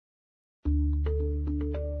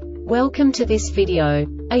Welcome to this video.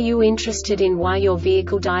 Are you interested in why your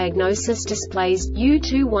vehicle diagnosis displays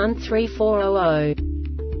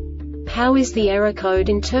U2134-00? How is the error code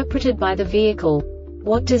interpreted by the vehicle?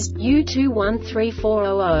 What does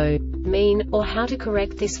U2134-00 mean, or how to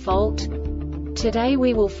correct this fault? Today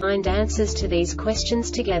we will find answers to these questions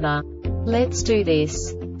together. Let's do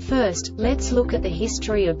this. First, let's look at the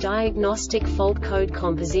history of diagnostic fault code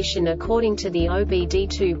composition according to the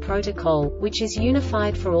OBD2 protocol, which is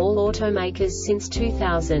unified for all automakers since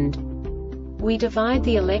 2000. We divide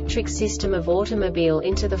the electric system of automobile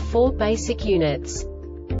into the four basic units: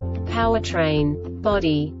 powertrain,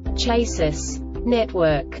 body, chassis,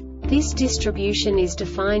 network. This distribution is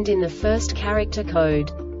defined in the first character code.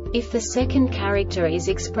 If the second character is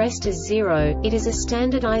expressed as 0, it is a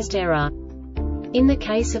standardized error. In the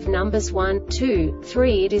case of numbers 1, 2,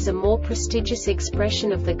 3, it is a more prestigious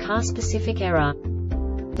expression of the car-specific error.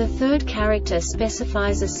 The third character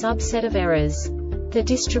specifies a subset of errors. The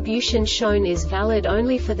distribution shown is valid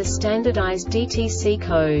only for the standardized DTC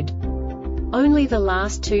code. Only the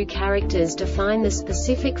last two characters define the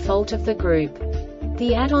specific fault of the group.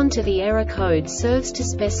 The add-on to the error code serves to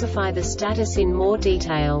specify the status in more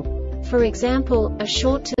detail. For example, a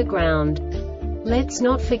short to the ground. Let's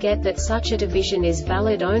not forget that such a division is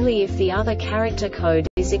valid only if the other character code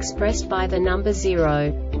is expressed by the number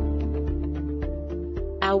 0.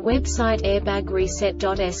 Our website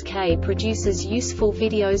airbagreset.sk produces useful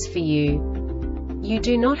videos for you. You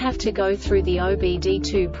do not have to go through the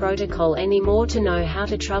OBD2 protocol anymore to know how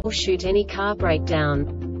to troubleshoot any car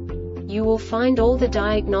breakdown. You will find all the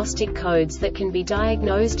diagnostic codes that can be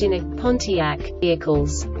diagnosed in a Pontiac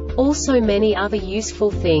vehicles. Also many other useful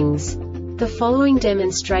things. The following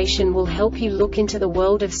demonstration will help you look into the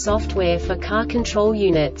world of software for car control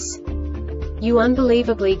units. You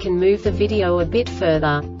unbelievably can move the video a bit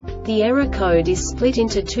further. The error code is split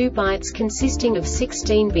into 2 bytes consisting of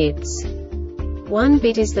 16 bits. 1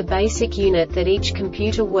 bit is the basic unit that each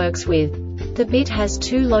computer works with. The bit has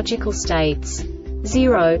 2 logical states: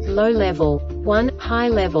 0, low level, 1, high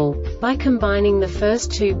level. By combining the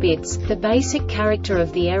first 2 bits, the basic character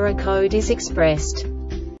of the error code is expressed.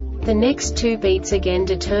 The next 2 beats again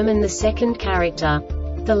determine the second character.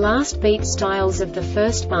 The last beat styles of the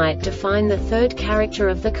first byte define the third character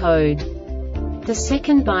of the code. The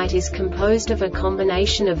second byte is composed of a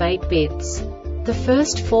combination of 8 bits. The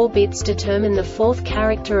first 4 bits determine the fourth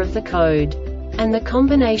character of the code. And the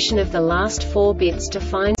combination of the last 4 bits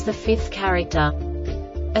defines the fifth character.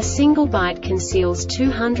 A single byte conceals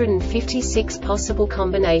 256 possible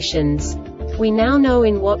combinations. We now know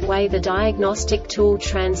in what way the diagnostic tool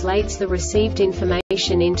translates the received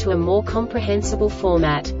information into a more comprehensible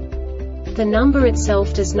format. The number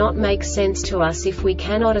itself does not make sense to us if we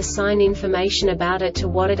cannot assign information about it to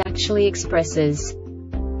what it actually expresses.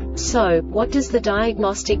 So, what does the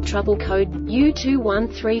Diagnostic Trouble Code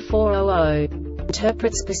U2134-00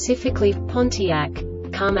 interpret specifically for Pontiac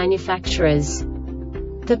car manufacturers?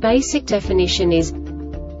 The basic definition is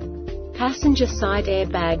passenger side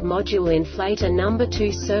airbag module inflator number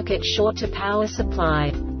 2 circuit short to power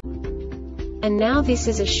supply. And now this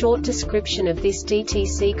is a short description of this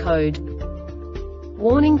DTC code.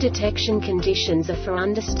 Warning: detection conditions are for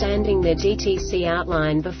understanding the DTC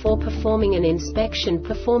outline before performing an inspection.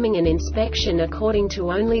 Performing an inspection according to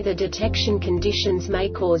only the detection conditions may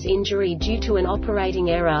cause injury due to an operating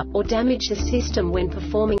error, or damage the system when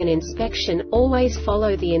performing an inspection. Always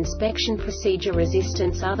follow the inspection procedure.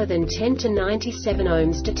 Resistance other than 10 to 97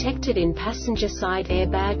 ohms detected in passenger side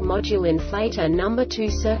airbag module inflator number 2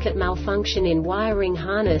 circuit malfunction in wiring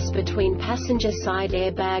harness between passenger side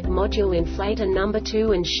airbag module inflator number 2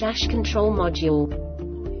 and shaft control module.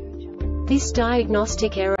 This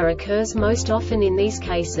diagnostic error occurs most often in these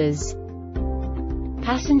cases: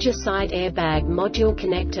 passenger side airbag module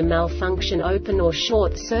connector malfunction, open or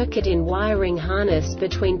short circuit in wiring harness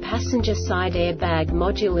between passenger side airbag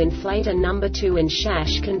module inflator number 2 and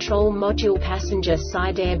shaft control module. Passenger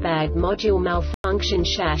side airbag module malfunction,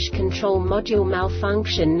 shaft control module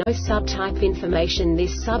malfunction. No subtype information.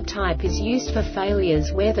 This subtype is used for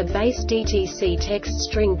failures where the base DTC text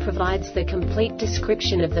string provides the complete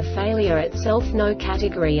description of the failure itself. No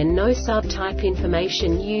category and no subtype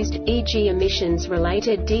information used, e.g. emissions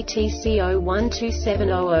related DTC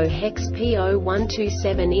 012700 hex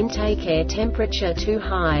P0127 intake, air temperature too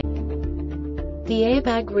high. The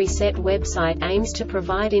Airbag Reset website aims to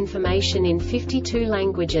provide information in 52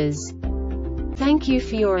 languages. Thank you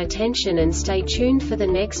for your attention and stay tuned for the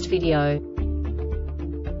next video.